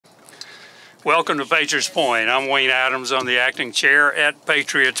Welcome to Patriots Point. I'm Wayne Adams. I'm the acting chair at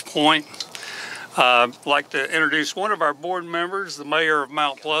Patriots Point. I'd like to introduce one of our board members, the mayor of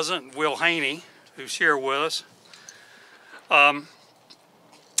Mount Pleasant, Will Haney, who's here with us.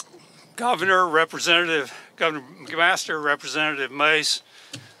 Governor McMaster, Representative Mace,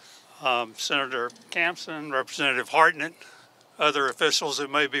 Senator Campson, Representative Hartnett, other officials that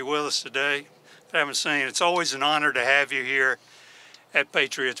may be with us today that I haven't seen. It's always an honor to have you here at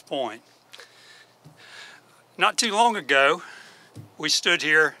Patriots Point. Not too long ago, we stood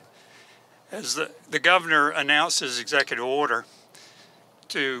here as the governor announced his executive order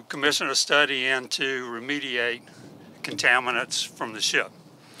to commission a study and to remediate contaminants from the ship.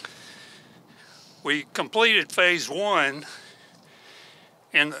 We completed phase one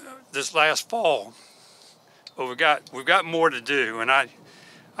in this last fall, but we've got more to do, and I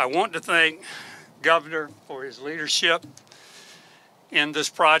want to thank Governor for his leadership in this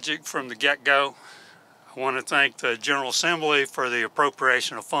project from the get-go. I want to thank the General Assembly for the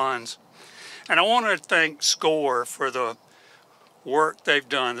appropriation of funds. And I want to thank SCORE for the work they've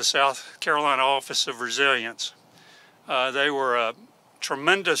done, the South Carolina Office of Resilience. They were a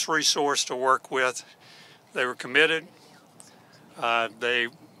tremendous resource to work with. They were committed, they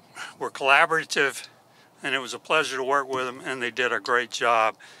were collaborative, and it was a pleasure to work with them, and they did a great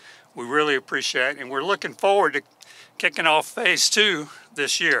job. We really appreciate it, and we're looking forward to kicking off phase two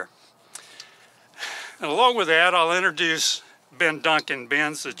this year. And along with that, I'll introduce Ben Duncan.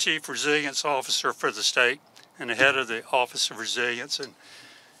 Ben's the Chief Resilience Officer for the state and the head of the Office of Resilience.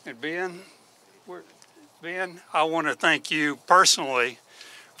 And Ben, I want to thank you personally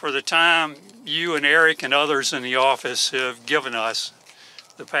for the time you and Eric and others in the office have given us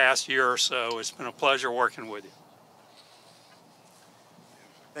the past year or so. It's been a pleasure working with you.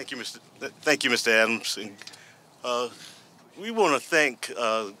 Thank you, Mr. Adams. And, we want to thank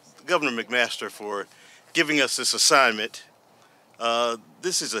Governor McMaster for giving us this assignment.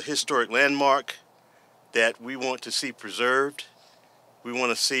 This is a historic landmark that we want to see preserved. We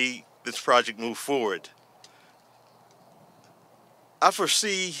want to see this project move forward. I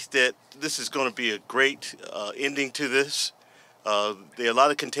foresee that this is going to be a great ending to this. There are a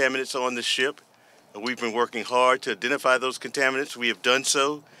lot of contaminants on the ship. We've been working hard to identify those contaminants. We have done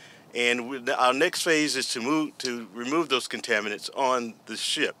so. And our next phase is to remove those contaminants on the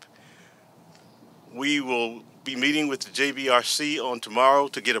ship. We will be meeting with the JBRC on tomorrow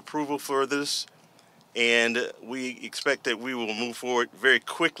to get approval for this, and we expect that we will move forward very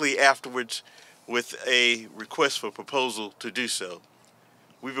quickly afterwards with a request for proposal to do so.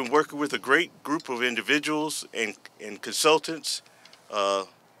 We've been working with a great group of individuals and consultants.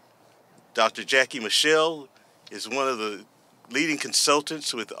 Dr. Jackie Michelle is one of the leading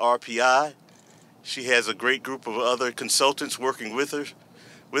consultants with RPI. She has a great group of other consultants working with us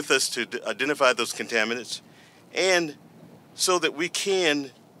to identify those contaminants, and so that we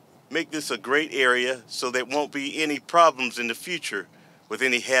can make this a great area so there won't be any problems in the future with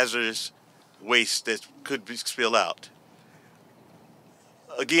any hazardous waste that could be spilled out.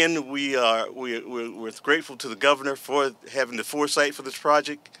 Again, we're grateful to the governor for having the foresight for this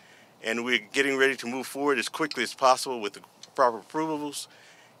project, and we're getting ready to move forward as quickly as possible with the proper approvals.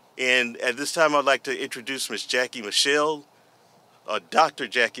 And at this time, I'd like to introduce Ms. Jackie Michelle, Dr.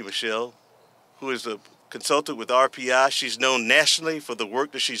 Jackie Michelle, who is a consultant with RPI. She's known nationally for the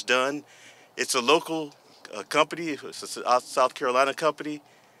work that she's done. It's a local company, it's a South Carolina company,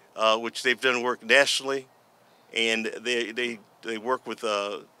 which they've done work nationally, and they work with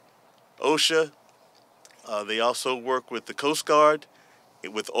OSHA. They also work with the Coast Guard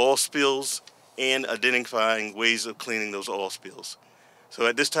with oil spills and identifying ways of cleaning those oil spills. So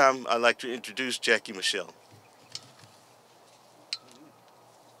at this time, I'd like to introduce Jackie Michelle.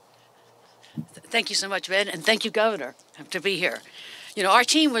 Thank you so much, Ben, and thank you, Governor, to be here. You know, our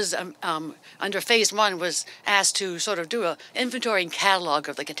team was, under phase one, was asked to sort of do an inventory and catalog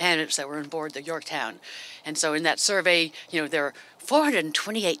of the contaminants that were on board the Yorktown. And so in that survey, you know, there are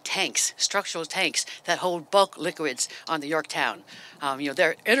 428 tanks, structural tanks, that hold bulk liquids on the Yorktown. You know,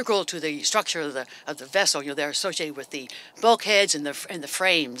 they're integral to the structure of the vessel. You know, they're associated with the bulkheads and the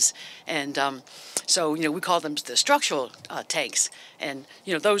frames. And so, you know, we call them the structural tanks. And,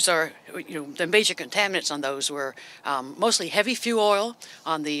 you know, those are, you know, the major contaminants on those were mostly heavy fuel oil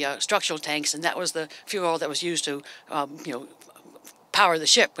on the structural tanks, and that was the fuel oil that was used to, you know, power the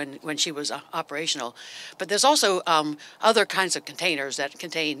ship when she was operational. But there's also other kinds of containers that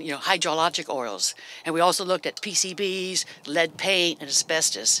contain, you know, hydrologic oils. And we also looked at PCBs, lead paint, and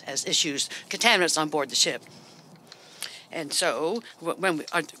asbestos as issues, contaminants on board the ship. And so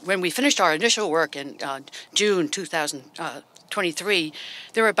when we finished our initial work in June 2000, 23,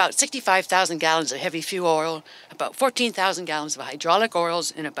 there were about 65,000 gallons of heavy fuel oil, about 14,000 gallons of hydraulic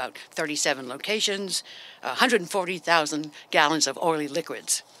oils in about 37 locations, 140,000 gallons of oily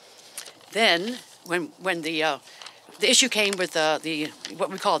liquids. Then, when the issue came with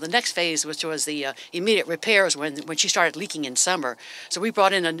what we call the next phase, which was the immediate repairs when she started leaking in summer. So we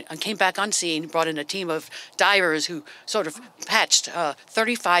brought in and came back on scene, brought in a team of divers who sort of patched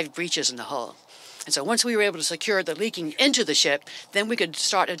 35 breaches in the hull. And so once we were able to secure the leaking into the ship, then we could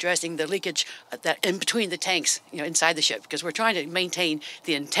start addressing the leakage that in between the tanks, inside the ship, because we're trying to maintain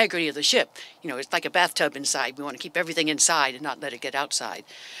the integrity of the ship. It's like a bathtub inside. We want to keep everything inside and not let it get outside.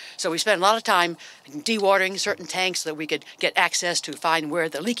 So we spent a lot of time dewatering certain tanks so that we could get access to find where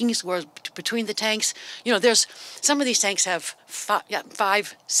the leakings were between the tanks. There's some of these tanks have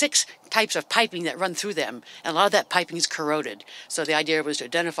 5, 6 types of piping that run through them, and a lot of that piping is corroded. So the idea was to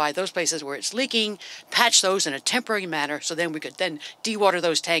identify those places where it's leaking, patch those in a temporary manner, so then we could then dewater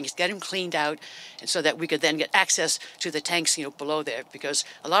those tanks, get them cleaned out, and so that we could then get access to the tanks, below there, because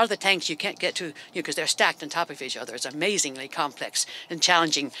a lot of the tanks you can't get to, because they're stacked on top of each other. It's amazingly complex and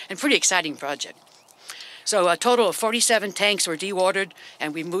challenging and pretty exciting project. So a total of 47 tanks were dewatered,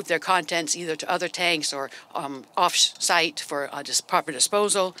 and we moved their contents either to other tanks or off-site for proper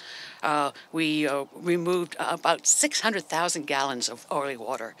disposal. We removed about 600,000 gallons of oily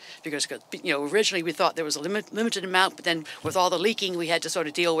water because originally we thought there was a limited amount, but then with all the leaking, we had to sort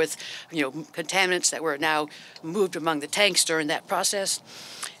of deal with contaminants that were now moved among the tanks during that process.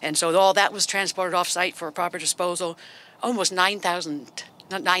 And so all that was transported off-site for proper disposal. Almost 9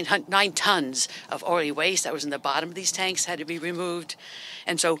 tons of oily waste that was in the bottom of these tanks had to be removed.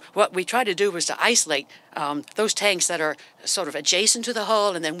 And so what we tried to do was to isolate those tanks that are sort of adjacent to the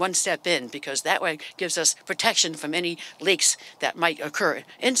hull and then one step in, because that way gives us protection from any leaks that might occur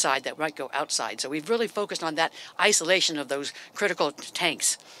inside that might go outside. So we've really focused on that isolation of those critical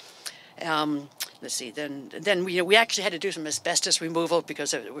tanks. Let's see, then we actually had to do some asbestos removal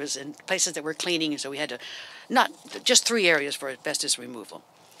because it was in places that we're cleaning, so we had to, not just 3 areas for asbestos removal.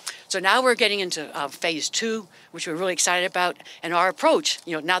 So now we're getting into phase 2, which we're really excited about, and our approach,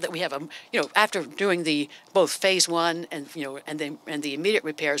 now that we have after doing both phase 1 and and the immediate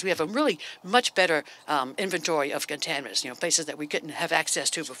repairs, we have a really much better inventory of contaminants, places that we couldn't have access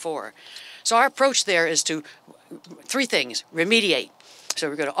to before. So our approach there is to 3 things: remediate. So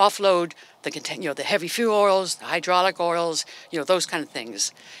we're going to offload the heavy fuel oils, the hydraulic oils, those kind of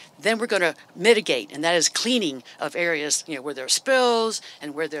things. Then we're going to mitigate, and that is cleaning of areas, where there are spills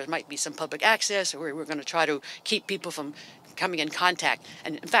and where there might be some public access, or where we're going to try to keep people from coming in contact.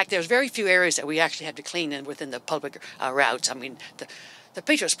 And in fact, there's very few areas that we actually have to clean within the public routes. I mean, the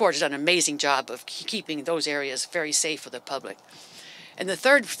Patriot Sport has done an amazing job of keeping those areas very safe for the public. And the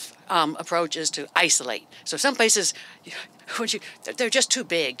third approach is to isolate. So some places, they're just too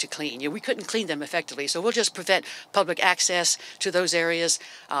big to clean. We couldn't clean them effectively, so we'll just prevent public access to those areas.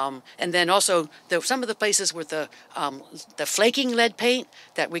 And then also, some of the places with the flaking lead paint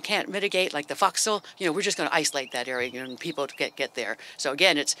that we can't mitigate, like the foxhole, we're just going to isolate that area and people to get there. So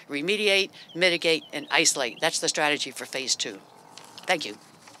again, it's remediate, mitigate, and isolate. That's the strategy for phase 2. Thank you.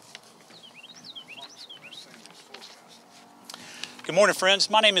 Good morning, friends.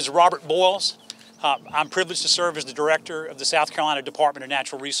 My name is Robert Boyles. I'm privileged to serve as the director of the South Carolina Department of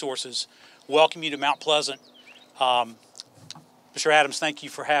Natural Resources. Welcome you to Mount Pleasant. Mr. Adams, thank you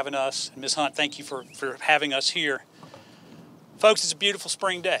for having us. And Ms. Hunt, thank you for having us here. Folks, it's a beautiful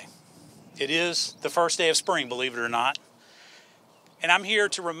spring day. It is the first day of spring, believe it or not. And I'm here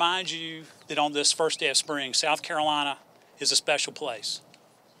to remind you that on this first day of spring, South Carolina is a special place.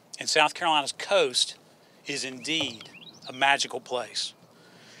 And South Carolina's coast is indeed a magical place.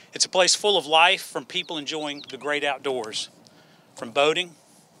 It's a place full of life from people enjoying the great outdoors, from boating,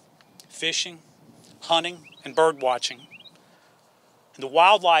 fishing, hunting, and bird watching. And the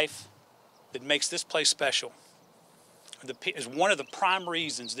wildlife that makes this place special is one of the prime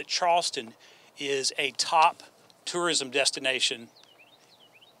reasons that Charleston is a top tourism destination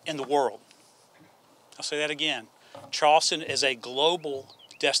in the world. I'll say that again. Charleston is a global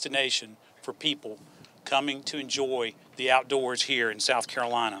destination for people coming to enjoy the outdoors here in South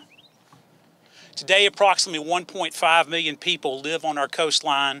Carolina. Today, approximately 1.5 million people live on our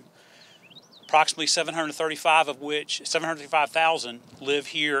coastline, approximately 735,000 live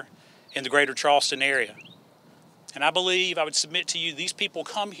here in the greater Charleston area. And I would submit to you, these people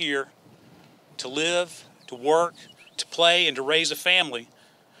come here to live, to work, to play, and to raise a family,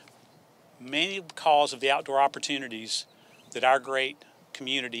 mainly because of the outdoor opportunities that our great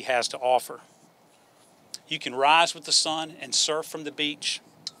community has to offer. You can rise with the sun and surf from the beach.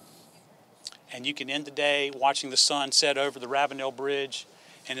 and you can end the day watching the sun set over the Ravenel Bridge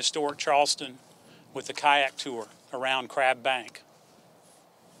in historic Charleston with a kayak tour around Crab Bank.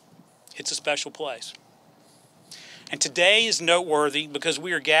 It's a special place. And today is noteworthy because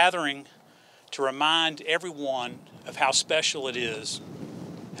we are gathering to remind everyone of how special it is,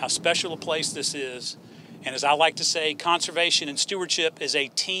 how special a place this is. And as I like to say, conservation and stewardship is a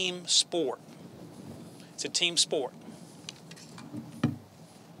team sport. It's a team sport.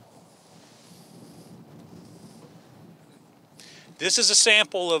 This is a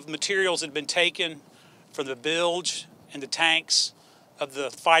sample of materials that have been taken from the bilge and the tanks of the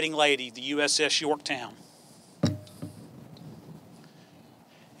Fighting Lady, the USS Yorktown.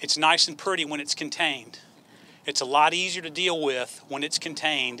 It's nice and pretty when it's contained. It's a lot easier to deal with when it's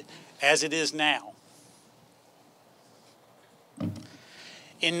contained, as it is now.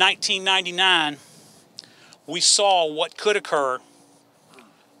 In 1999, we saw what could occur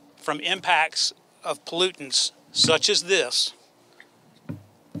from impacts of pollutants such as this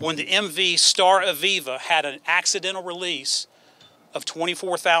when the MV Star Aviva had an accidental release of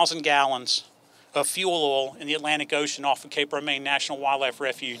 24,000 gallons of fuel oil in the Atlantic Ocean off of Cape Romaine National Wildlife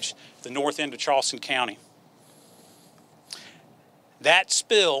Refuge, the north end of Charleston County. That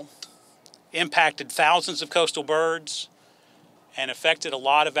spill impacted thousands of coastal birds and affected a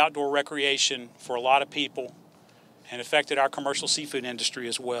lot of outdoor recreation for a lot of people and affected our commercial seafood industry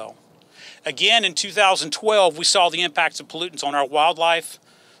as well. Again, in 2012, we saw the impacts of pollutants on our wildlife,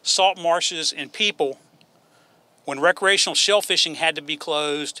 salt marshes, and people when recreational shell fishing had to be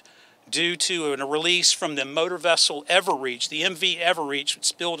closed due to a release from the motor vessel Everreach, the MV Everreach, which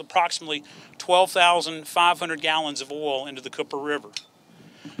spilled approximately 12,500 gallons of oil into the Cooper River.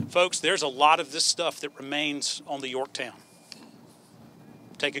 Folks, there's a lot of this stuff that remains on the Yorktown.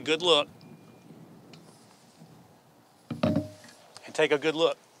 Take a good look. And take a good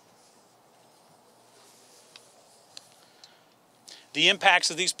look. The impacts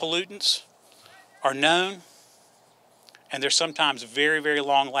of these pollutants are known, and they're sometimes very, very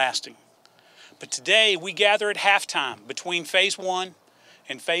long lasting. But today we gather at halftime between phase 1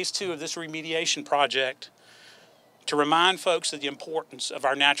 and phase 2 of this remediation project to remind folks of the importance of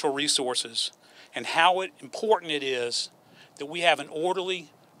our natural resources and how important it is that we have an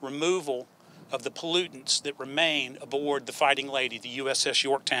orderly removal of the pollutants that remain aboard the Fighting Lady, the USS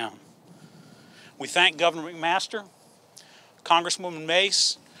Yorktown. We thank Governor McMaster, Congresswoman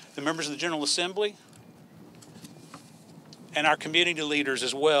Mace, the members of the General Assembly, and our community leaders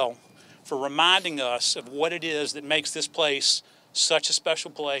as well for reminding us of what it is that makes this place such a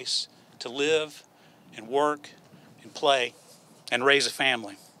special place to live and work and play and raise a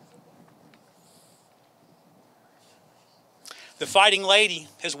family. The Fighting Lady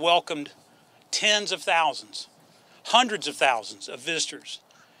has welcomed tens of thousands, hundreds of thousands of visitors,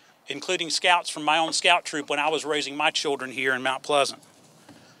 including scouts from my own scout troop when I was raising my children here in Mount Pleasant.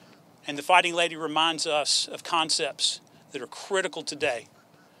 And the Fighting Lady reminds us of concepts that are critical today: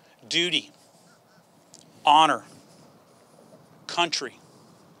 duty, honor, country,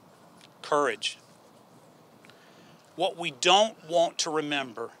 courage. What we don't want to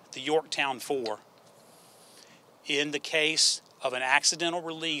remember the Yorktown for, in the case of an accidental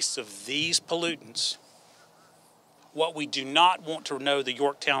release of these pollutants, what we do not want to know the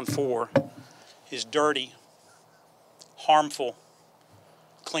Yorktown for is dirty, harmful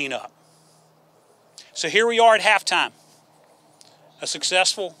cleanup. So here we are at halftime, a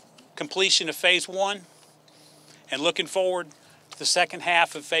successful completion of phase 1 and looking forward to the second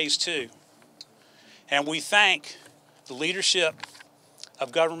half of phase 2. And we thank the leadership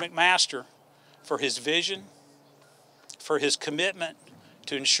of Governor McMaster for his vision, for his commitment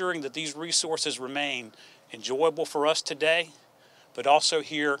to ensuring that these resources remain enjoyable for us today, but also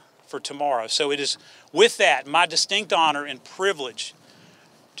here for tomorrow. So it is with that my distinct honor and privilege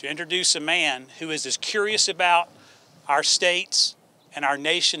to introduce a man who is as curious about our state's and our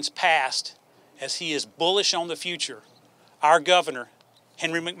nation's past as he is bullish on the future, our Governor,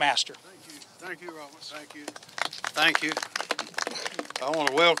 Henry McMaster. Thank you, Robert. Thank you. Thank you. I want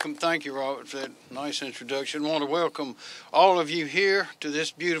to welcome, thank you, Robert, for that nice introduction. I want to welcome all of you here to this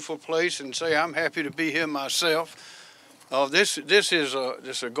beautiful place and say I'm happy to be here myself. This is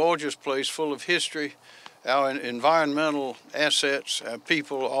a gorgeous place full of history. Our environmental assets, our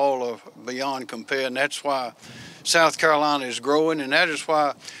people, all are beyond compare, and that's why South Carolina is growing, and that is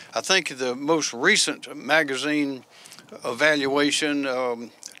why I think the most recent magazine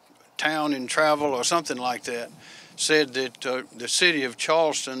evaluation, Town and Travel or something like that, said that the city of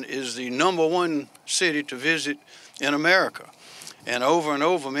Charleston is the #1 city to visit in America. And over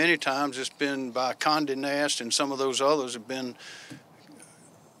many times it's been by Condé Nast, and some of those others have been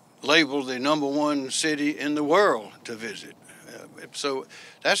labeled the #1 city in the world to visit. So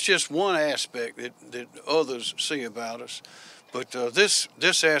that's just one aspect that others see about us. But this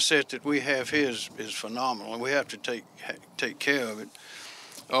asset that we have here is phenomenal, and we have to take care of it.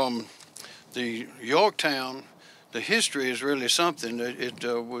 The Yorktown, the history is really something.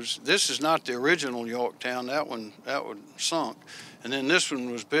 This is not the original Yorktown. That one sunk, and then this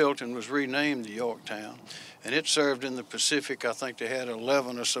one was built and was renamed the Yorktown, and it served in the Pacific. I think they had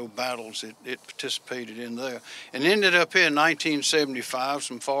 11 or so battles it participated in there, and ended up here in 1975.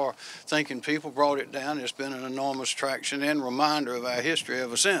 Some far-thinking people brought it down. It's been an enormous traction and reminder of our history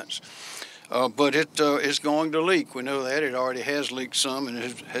ever since. But it's going to leak. We know that. It already has leaked some, and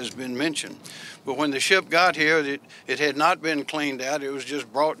it has been mentioned. But when the ship got here, it had not been cleaned out. It was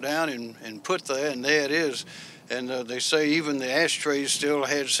just brought down and put there, and there it is. And they say even the ashtrays still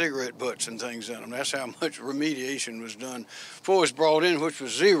had cigarette butts and things in them. That's how much remediation was done before it was brought in, which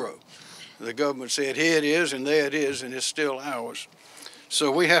was zero. The government said, here it is, and there it is, and it's still ours. So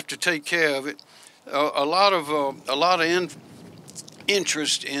we have to take care of it. A lot of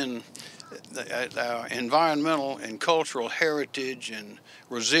interest in our environmental and cultural heritage and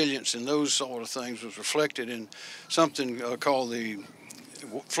resilience and those sort of things was reflected in something called the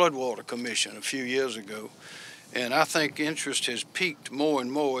Floodwater Commission a few years ago. And I think interest has peaked more and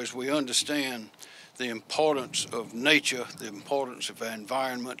more as we understand the importance of nature, the importance of our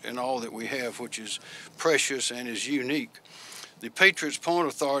environment and all that we have, which is precious and is unique. The Patriots Point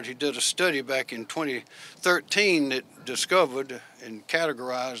Authority did a study back in 2013 that discovered and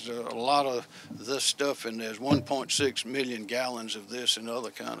categorized a lot of this stuff, and there's 1.6 million gallons of this and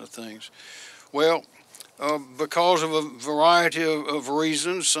other kind of things. Well, because of a variety of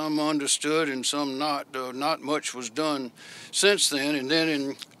reasons, some understood and some not much was done since then. And then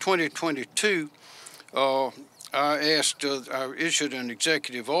in 2022, I issued an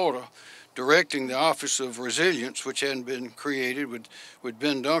executive order directing the Office of Resilience, which hadn't been created, with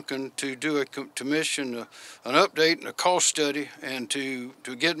Ben Duncan to commission an update and a cost study and to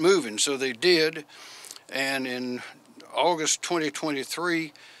get moving. So they did, and in August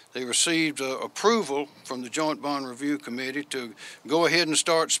 2023, they received approval from the Joint Bond Review Committee to go ahead and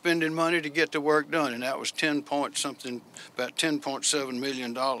start spending money to get the work done, and that was about $10.7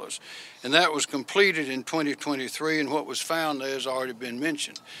 million. And that was completed in 2023, and what was found there has already been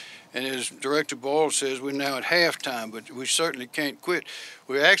mentioned. And as Director Boyle says, we're now at halftime, but we certainly can't quit.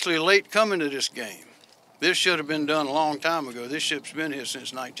 We're actually late coming to this game. This should have been done a long time ago. This ship's been here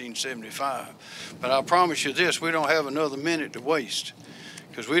since 1975. But I promise you this, we don't have another minute to waste,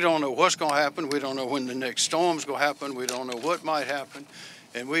 because we don't know what's going to happen. We don't know when the next storm's going to happen. We don't know what might happen.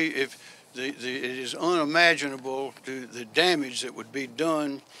 And it is unimaginable the damage that would be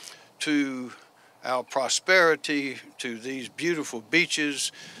done to our prosperity, to these beautiful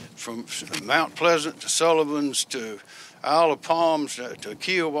beaches, from Mount Pleasant to Sullivan's to Isle of Palms to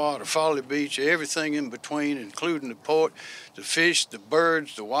Kiowa to Folly Beach, everything in between, including the port, the fish, the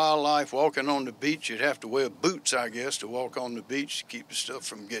birds, the wildlife, walking on the beach. You'd have to wear boots, I guess, to walk on the beach to keep the stuff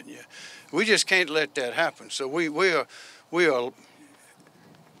from getting you. We just can't let that happen. So we are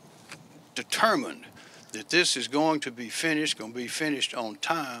determined that this is going to be finished on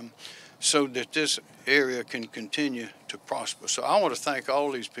time, so that this area can continue to prosper. So I want to thank all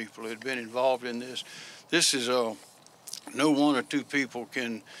these people that have been involved in this. This is no one or two people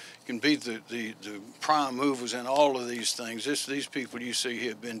can be the prime movers in all of these things. These people you see here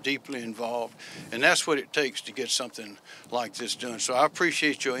have been deeply involved, and that's what it takes to get something like this done. So I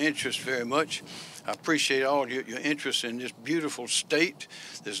appreciate your interest very much. I appreciate all your interest in this beautiful state.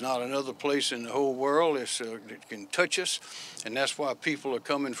 There's not another place in the whole world that can touch us, and that's why people are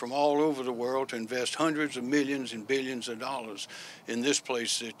coming from all over the world to invest hundreds of millions and billions of dollars in this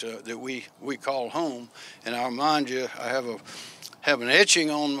place that we call home. And I remind you, I have an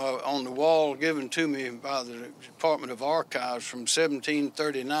etching on the wall given to me by the Department of Archives from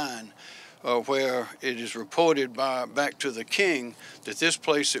 1739. Where it is reported back to the king that this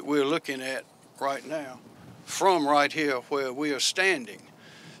place that we're looking at right now, from right here where we are standing,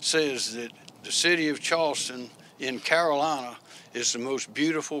 says that the city of Charleston in Carolina is the most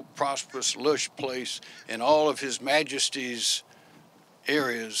beautiful, prosperous, lush place in all of His Majesty's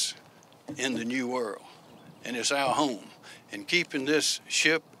areas in the New World. And it's our home. And keeping this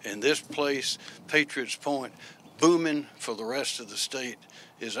ship and this place, Patriots Point, booming for the rest of the state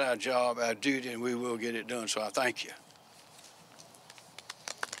is our job, our duty, and we will get it done. So I thank you.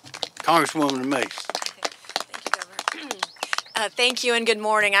 Congresswoman Mace. Thank you, Governor. Thank you and good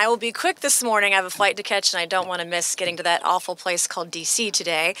morning. I will be quick this morning. I have a flight to catch and I don't want to miss getting to that awful place called D.C.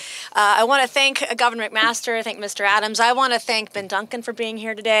 today. I want to thank Governor McMaster, thank Mr. Adams. I want to thank Ben Duncan for being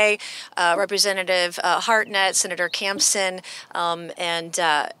here today, Representative Hartnett, Senator Campson, and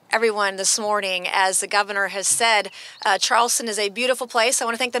everyone this morning. As the governor has said, Charleston is a beautiful place. I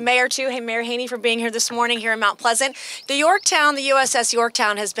want to thank the mayor too, Mayor Haney, for being here this morning here in Mount Pleasant. The Yorktown, the USS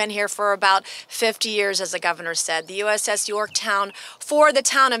Yorktown has been here for about 50 years, as the governor said. The USS Yorktown for the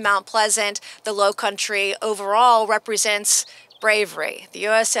town of Mount Pleasant, the Low Country overall, represents bravery. The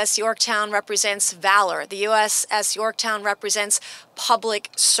USS Yorktown represents valor. The USS Yorktown represents public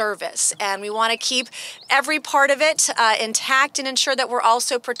service. And we want to keep every part of it intact and ensure that we're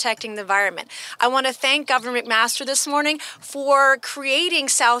also protecting the environment. I want to thank Governor McMaster this morning for creating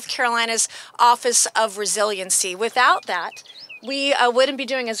South Carolina's Office of Resiliency. Without that, we wouldn't be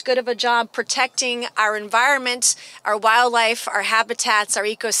doing as good of a job protecting our environment, our wildlife, our habitats, our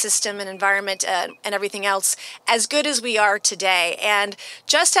ecosystem and environment and everything else as good as we are today. And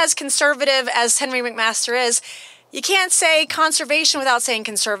just as conservative as Henry McMaster is, you can't say conservation without saying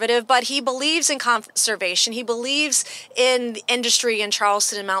conservative, but he believes in conservation. He believes in the industry in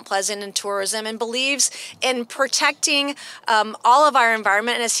Charleston and Mount Pleasant and tourism, and believes in protecting all of our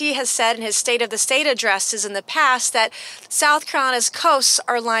environment. And as he has said in his State of the State addresses in the past, that South Carolina's coasts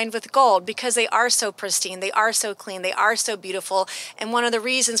are lined with gold because they are so pristine, they are so clean, they are so beautiful. And one of the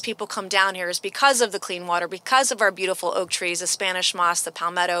reasons people come down here is because of the clean water, because of our beautiful oak trees, the Spanish moss, the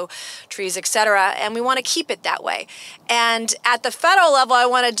palmetto trees, etc. And we want to keep it that way. And at the federal level, I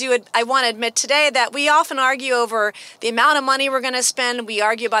want to admit today that we often argue over the amount of money we're going to spend. We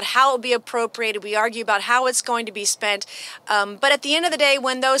argue about how it will be appropriated. We argue about how it's going to be spent. But at the end of the day,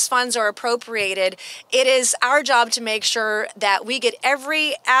 when those funds are appropriated, it is our job to make sure that we get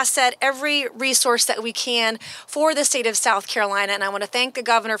every asset, every resource that we can for the state of South Carolina. And I want to thank the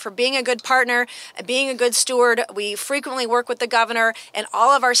governor for being a good partner, being a good steward. We frequently work with the governor and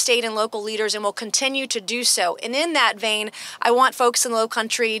all of our state and local leaders, and will continue to do so. And in that vein, I want folks in the Low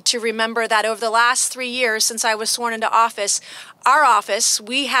Country to remember that over the last 3 years since I was sworn into office, our office,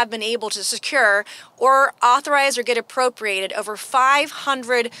 we have been able to secure or authorize or get appropriated over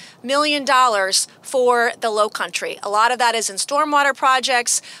 $500 million for the Low Country. A lot of that is in stormwater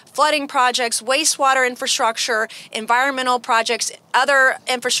projects, flooding projects, wastewater infrastructure, environmental projects, other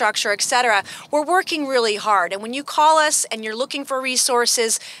infrastructure, etc. We're working really hard. And when you call us and you're looking for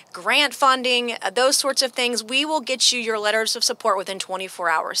resources, grant funding, those sorts of things, we will get you your letters of support within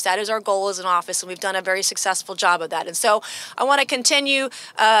 24 hours. That is our goal as an office, and we've done a very successful job of that. And so I want to continue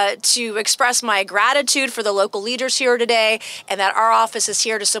to express my gratitude for the local leaders here today, and that our office is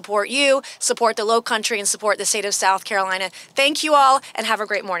here to support you, support the Low Country, and support the state of South Carolina. Thank you all, and have a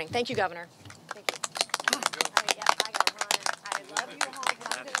great morning. Thank you, Governor. Thank you. I gotta run. I love you, home.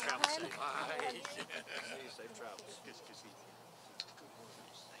 Safe travels.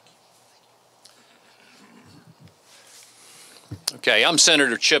 Okay, I'm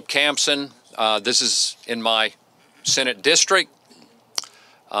Senator Chip Campson. This is in my Senate district.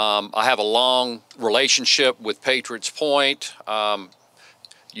 I have a long relationship with Patriots Point.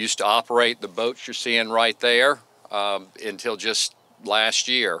 Used to operate the boats you're seeing right there until just last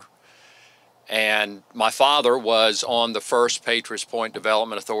year. And my father was on the first Patriots Point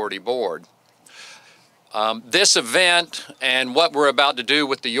Development Authority board. This event and what we're about to do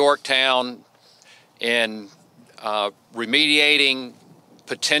with the Yorktown in remediating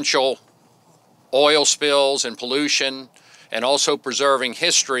potential oil spills and pollution, and also preserving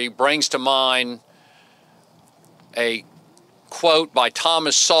history, brings to mind a quote by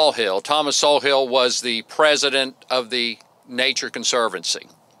Thomas Sawhill. Thomas Sawhill was the president of the Nature Conservancy,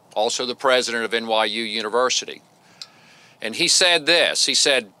 also the president of NYU University. And he said this, he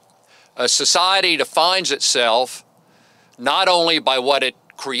said, "A society defines itself not only by what it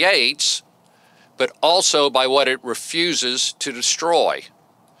creates, but also by what it refuses to destroy."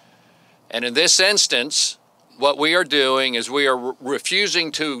 And in this instance, what we are doing is we are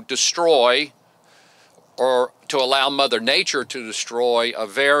refusing to destroy or to allow Mother Nature to destroy a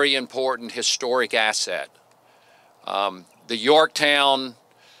very important historic asset. The Yorktown,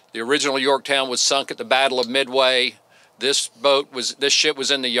 the original Yorktown was sunk at the Battle of Midway. This ship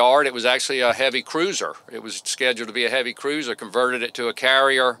was in the yard. It was actually a heavy cruiser. It was scheduled to be a heavy cruiser, converted it to a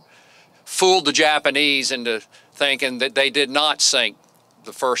carrier, fooled the Japanese into thinking that they did not sink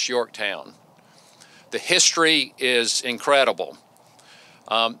the first Yorktown. The history is incredible.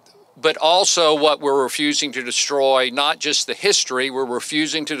 But also what we're refusing to destroy, not just the history, we're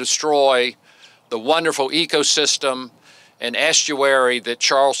refusing to destroy the wonderful ecosystem and estuary that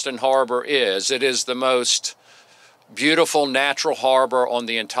Charleston Harbor is. It is the most beautiful natural harbor on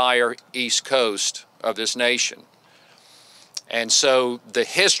the entire east coast of this nation. And so the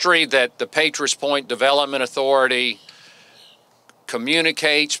history that the Patriots Point Development Authority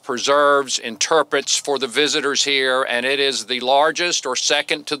communicates, preserves, interprets for the visitors here, and it is the largest or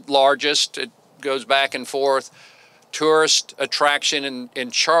second to largest, it goes back and forth, tourist attraction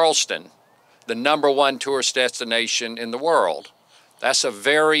in Charleston, the #1 tourist destination in the world. That's a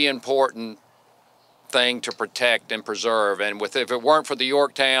very important thing to protect and preserve. And if it weren't for the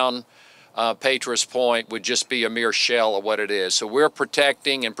Yorktown, Patriots Point would just be a mere shell of what it is. So we're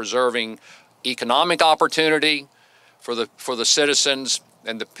protecting and preserving economic opportunity for the citizens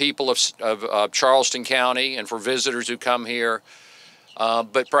and the people of Charleston County and for visitors who come here.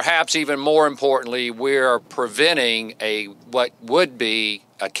 But perhaps even more importantly, we're preventing what would be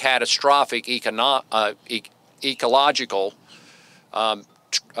a catastrophic ecological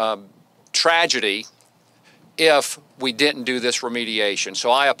tragedy if we didn't do this remediation.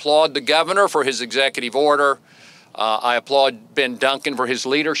 So I applaud the governor for his executive order. I applaud Ben Duncan for his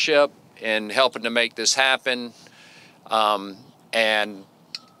leadership in helping to make this happen. And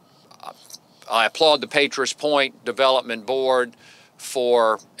I applaud the Patriots Point Development Board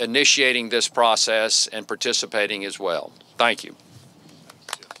for initiating this process and participating as well. Thank you.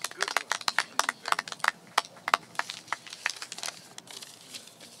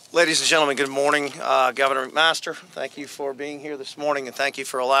 Ladies and gentlemen, good morning. Governor McMaster, thank you for being here this morning, and thank you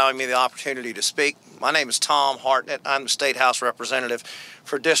for allowing me the opportunity to speak. My name is Tom Hartnett. I'm the State House Representative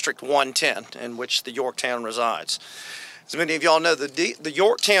for District 110, in which the Yorktown resides. As many of y'all know, the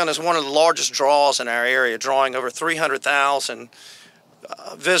Yorktown is one of the largest draws in our area, drawing over 300,000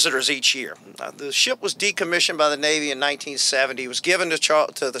 visitors each year. The ship was decommissioned by the Navy in 1970. It was given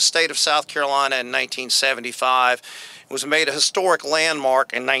to the state of South Carolina in 1975. It was made a historic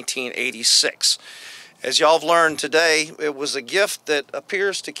landmark in 1986. As y'all have learned today, it was a gift that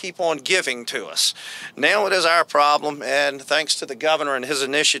appears to keep on giving to us. Now it is our problem, and thanks to the governor and his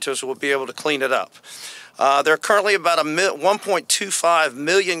initiatives, we'll be able to clean it up. There are currently about 1.25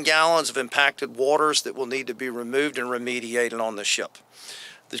 million gallons of impacted waters that will need to be removed and remediated on the ship.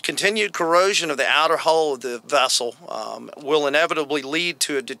 The continued corrosion of the outer hull of the vessel will inevitably lead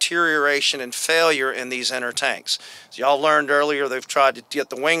to a deterioration and failure in these inner tanks. As y'all learned earlier, they've tried to get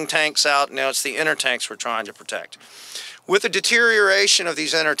the wing tanks out. Now it's the inner tanks we're trying to protect. With the deterioration of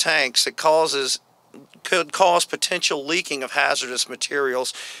these inner tanks, it could cause potential leaking of hazardous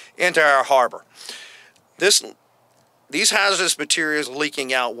materials into our harbor. These hazardous materials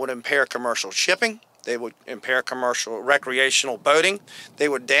leaking out would impair commercial shipping. They would impair commercial recreational boating. They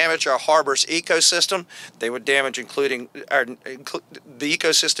would damage our harbor's ecosystem. They would damage the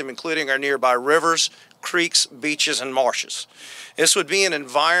ecosystem, including our nearby rivers, creeks, beaches, and marshes. This would be an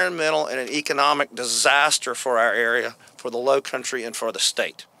environmental and an economic disaster for our area, for the Low Country, and for the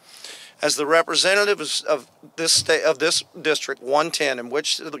state. As the representative of this District 110, in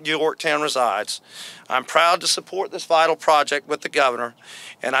which Yorktown resides, I'm proud to support this vital project with the governor,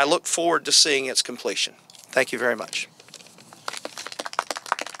 and I look forward to seeing its completion. Thank you very much.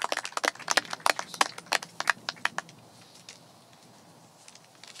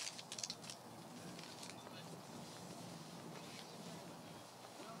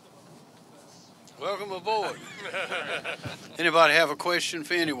 Welcome aboard. Anybody have a question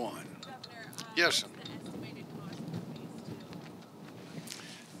for anyone? Yes, sir.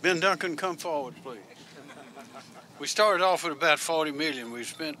 Ben Duncan, come forward, please. We started off with about 40 million. We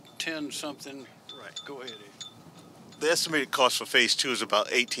spent 10 something. Right. Go ahead, Ed. The estimated cost for phase 2 is about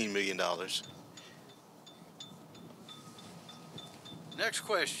 $18 million. Next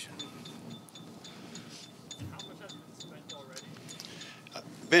question. How much has been spent already?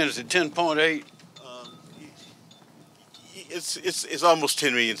 Ben, is it 10.8? It's almost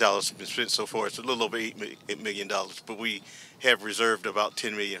 $10 million been spent so far. It's a little over $8 million, but we have reserved about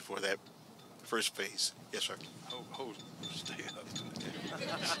 $10 million for that first phase. Yes, sir. Hold, stay up.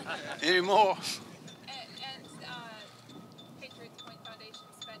 Any more? And Patriots Point Foundation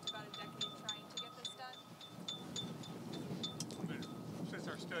spent about a decade trying to get this done? Since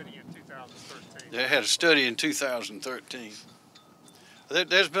our study in 2013. They had a study in 2013.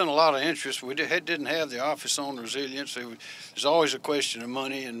 There's been a lot of interest. We didn't have the Office on Resilience. There's always a question of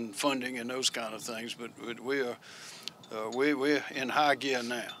money and funding and those kind of things, but we're in high gear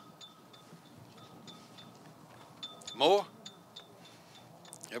now. More?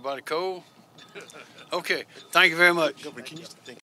 Everybody cold? Okay. Thank you very much.